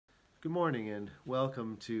Good morning and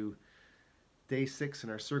welcome to day 6 in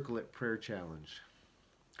our Circle It Prayer Challenge.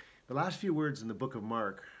 The last few words in the book of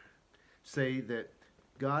Mark say that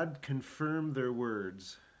God confirmed their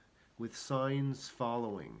words with signs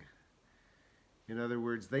following. In other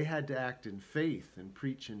words, they had to act in faith and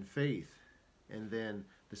preach in faith, and then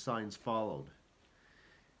the signs followed.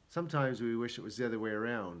 Sometimes we wish it was the other way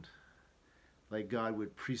around, like God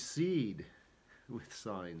would precede with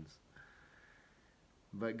signs.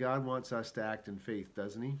 But God wants us to act in faith,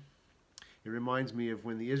 doesn't he? It reminds me of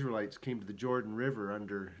when the Israelites came to the Jordan River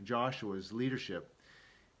under Joshua's leadership,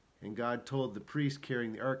 and God told the priest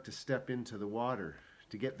carrying the ark to step into the water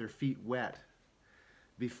to get their feet wet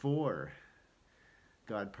before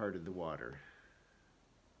God parted the water.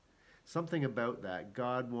 Something about that.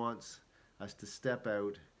 God wants us to step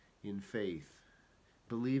out in faith,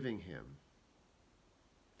 believing him.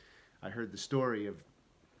 I heard the story of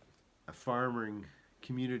a farming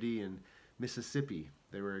community in Mississippi.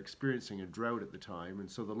 They were experiencing a drought at the time, and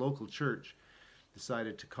so the local church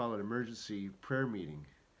decided to call an emergency prayer meeting.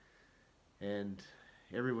 And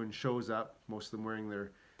everyone shows up, most of them wearing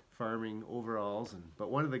their farming overalls, but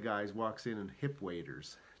one of the guys walks in hip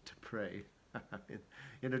waders to pray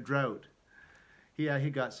in a drought. He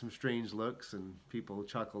got some strange looks and people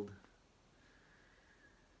chuckled.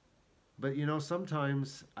 But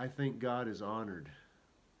sometimes I think God is honored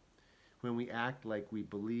when we act like we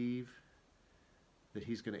believe that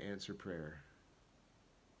he's going to answer prayer.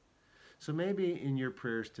 So maybe in your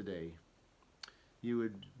prayers today, you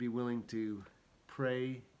would be willing to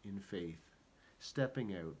pray in faith,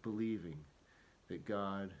 stepping out, believing that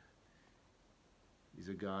God is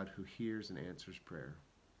a God who hears and answers prayer.